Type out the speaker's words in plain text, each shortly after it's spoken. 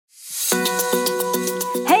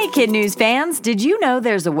Kid News fans, did you know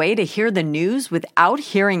there's a way to hear the news without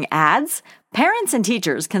hearing ads? Parents and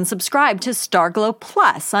teachers can subscribe to Starglow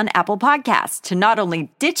Plus on Apple Podcasts to not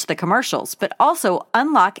only ditch the commercials, but also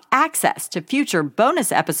unlock access to future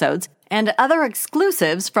bonus episodes and other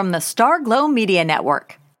exclusives from the Starglow Media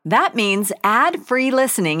Network. That means ad-free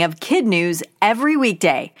listening of Kid News every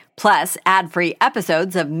weekday, plus ad-free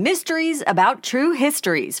episodes of Mysteries About True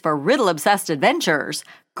Histories for riddle-obsessed adventurers,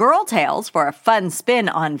 Girl Tales for a fun spin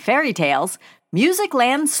on fairy tales,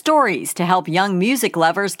 Musicland Stories to help young music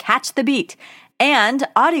lovers catch the beat, and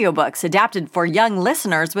audiobooks adapted for young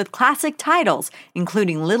listeners with classic titles,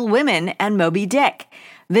 including Little Women and Moby Dick.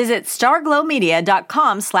 Visit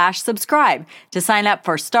starglowmedia.com/subscribe to sign up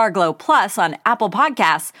for Starglow Plus on Apple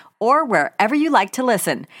Podcasts or wherever you like to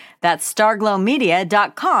listen. That's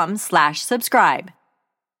starglowmedia.com/subscribe.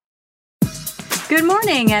 Good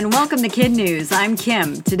morning and welcome to Kid News. I'm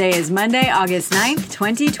Kim. Today is Monday, August 9th,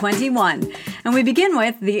 2021. And we begin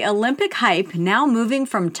with the Olympic hype now moving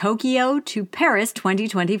from Tokyo to Paris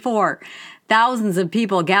 2024. Thousands of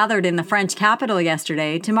people gathered in the French capital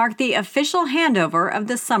yesterday to mark the official handover of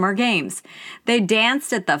the Summer Games. They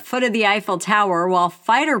danced at the foot of the Eiffel Tower while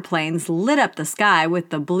fighter planes lit up the sky with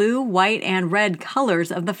the blue, white, and red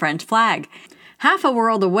colors of the French flag. Half a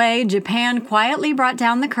world away, Japan quietly brought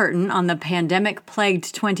down the curtain on the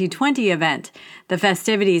pandemic-plagued 2020 event. The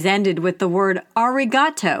festivities ended with the word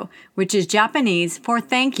arigato, which is Japanese for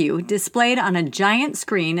thank you, displayed on a giant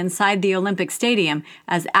screen inside the Olympic Stadium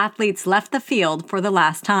as athletes left the field for the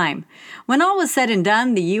last time. When all was said and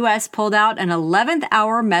done, the U.S. pulled out an 11th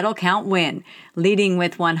hour medal count win, leading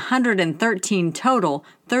with 113 total,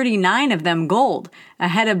 39 of them gold,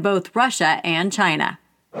 ahead of both Russia and China.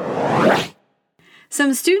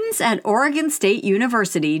 Some students at Oregon State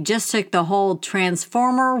University just took the whole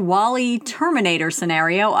Transformer, Wall-E, Terminator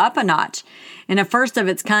scenario up a notch. In a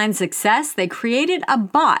first-of-its-kind success, they created a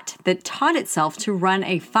bot that taught itself to run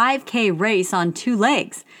a 5K race on two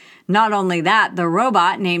legs. Not only that, the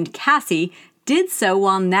robot, named Cassie, did so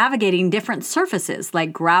while navigating different surfaces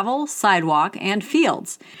like gravel, sidewalk, and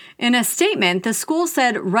fields. In a statement, the school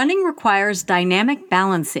said running requires dynamic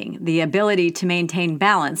balancing, the ability to maintain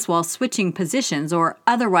balance while switching positions or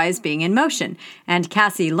otherwise being in motion, and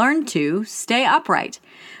Cassie learned to stay upright.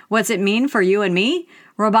 What's it mean for you and me?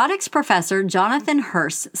 Robotics professor Jonathan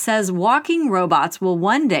Hurst says walking robots will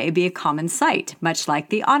one day be a common sight, much like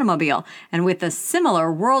the automobile, and with a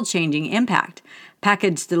similar world-changing impact.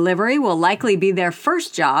 Package delivery will likely be their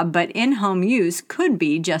first job, but in-home use could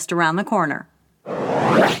be just around the corner.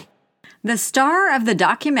 The star of the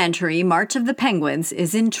documentary March of the Penguins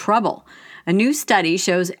is in trouble. A new study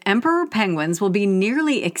shows emperor penguins will be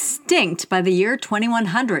nearly extinct by the year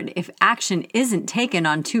 2100 if action isn't taken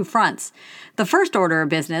on two fronts. The first order of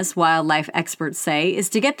business, wildlife experts say, is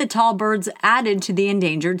to get the tall birds added to the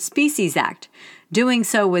Endangered Species Act. Doing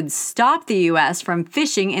so would stop the U.S. from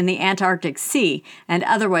fishing in the Antarctic Sea and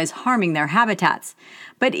otherwise harming their habitats.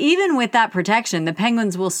 But even with that protection, the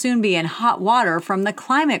penguins will soon be in hot water from the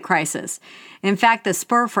climate crisis. In fact, the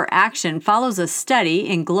spur for action follows a study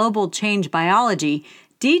in Global Change Biology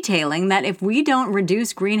detailing that if we don't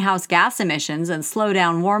reduce greenhouse gas emissions and slow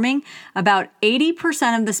down warming, about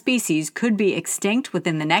 80% of the species could be extinct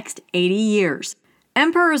within the next 80 years.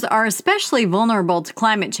 Emperors are especially vulnerable to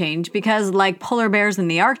climate change because, like polar bears in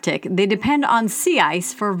the Arctic, they depend on sea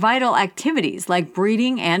ice for vital activities like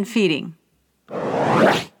breeding and feeding.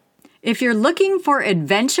 If you're looking for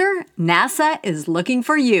adventure, NASA is looking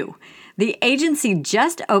for you. The agency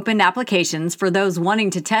just opened applications for those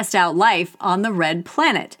wanting to test out life on the red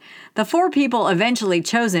planet. The 4 people eventually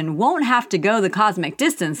chosen won't have to go the cosmic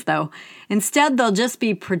distance, though. Instead, they'll just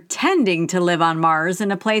be pretending to live on Mars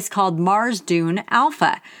in a place called Mars Dune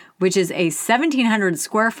Alpha, which is a 1,700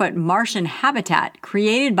 square foot Martian habitat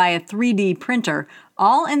created by a 3D printer,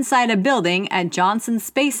 all inside a building at Johnson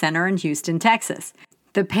Space Center in Houston, Texas.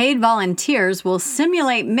 The paid volunteers will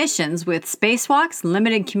simulate missions with spacewalks,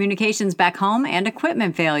 limited communications back home, and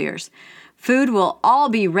equipment failures. Food will all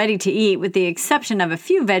be ready to eat with the exception of a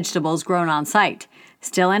few vegetables grown on site.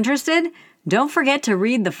 Still interested? Don't forget to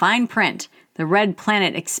read the fine print. The Red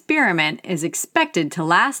Planet experiment is expected to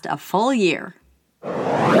last a full year.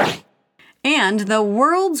 And the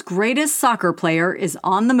world's greatest soccer player is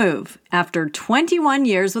on the move. After 21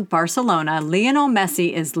 years with Barcelona, Lionel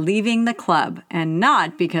Messi is leaving the club, and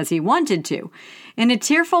not because he wanted to. In a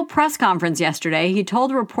tearful press conference yesterday, he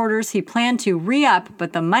told reporters he planned to re-up,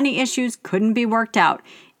 but the money issues couldn't be worked out,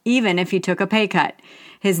 even if he took a pay cut.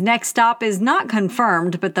 His next stop is not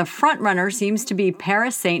confirmed, but the frontrunner seems to be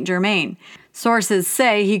Paris Saint-Germain. Sources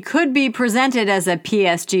say he could be presented as a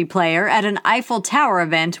PSG player at an Eiffel Tower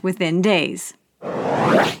event within days.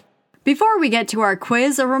 Before we get to our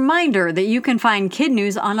quiz, a reminder that you can find Kid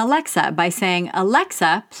News on Alexa by saying,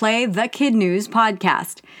 "Alexa, play the Kid News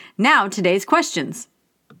podcast." Now, today's questions.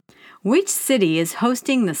 Which city is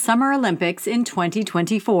hosting the Summer Olympics in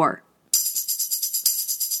 2024?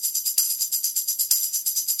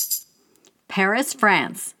 Paris,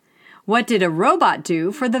 France. What did a robot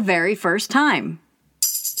do for the very first time?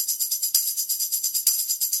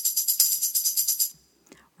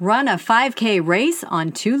 Run a 5K race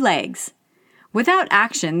on 2 legs. Without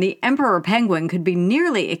action, the emperor penguin could be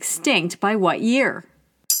nearly extinct by what year?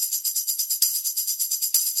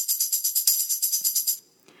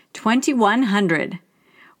 2100.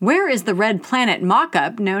 Where is the red planet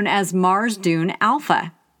mock-up known as Mars Dune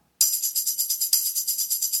Alpha?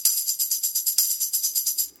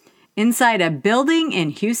 Inside a building in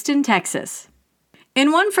Houston, Texas.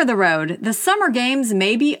 In one for the road, the Summer Games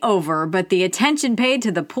may be over, but the attention paid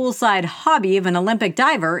to the poolside hobby of an Olympic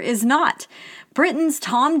diver is not. Britain's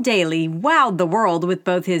Tom Daley wowed the world with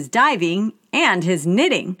both his diving and his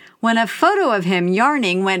knitting. When a photo of him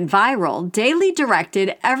yarning went viral, Daley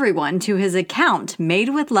directed everyone to his account,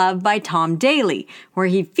 Made with Love by Tom Daley, where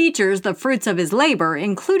he features the fruits of his labor,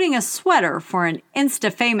 including a sweater for an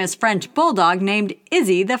Insta-famous French bulldog named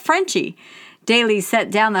Izzy the Frenchie. Daley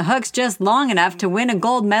set down the hooks just long enough to win a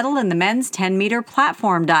gold medal in the men's 10-meter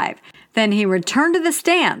platform dive. Then he returned to the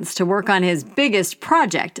stands to work on his biggest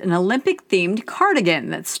project, an Olympic-themed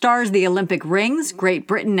cardigan that stars the Olympic rings, Great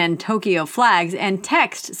Britain and Tokyo flags, and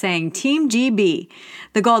text saying Team GB.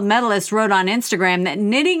 The gold medalist wrote on Instagram that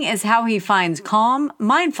knitting is how he finds calm,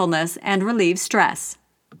 mindfulness, and relieves stress.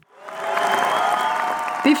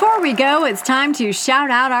 Before we go, it's time to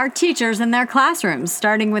shout out our teachers in their classrooms,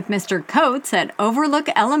 starting with Mr. Coates at Overlook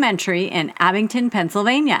Elementary in Abington,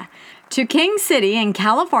 Pennsylvania. To King City in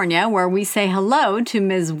California, where we say hello to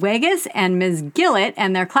Ms. Vegas and Ms. Gillett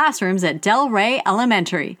and their classrooms at Del Rey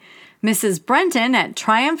Elementary. Mrs. Brenton at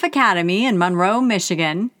Triumph Academy in Monroe,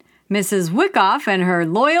 Michigan. Mrs. Wickoff and her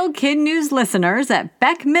loyal Kid News listeners at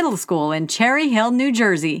Beck Middle School in Cherry Hill, New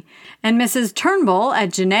Jersey, and Mrs. Turnbull at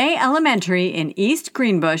Janae Elementary in East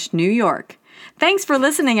Greenbush, New York. Thanks for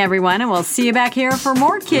listening, everyone, and we'll see you back here for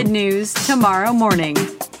more Kid News tomorrow morning.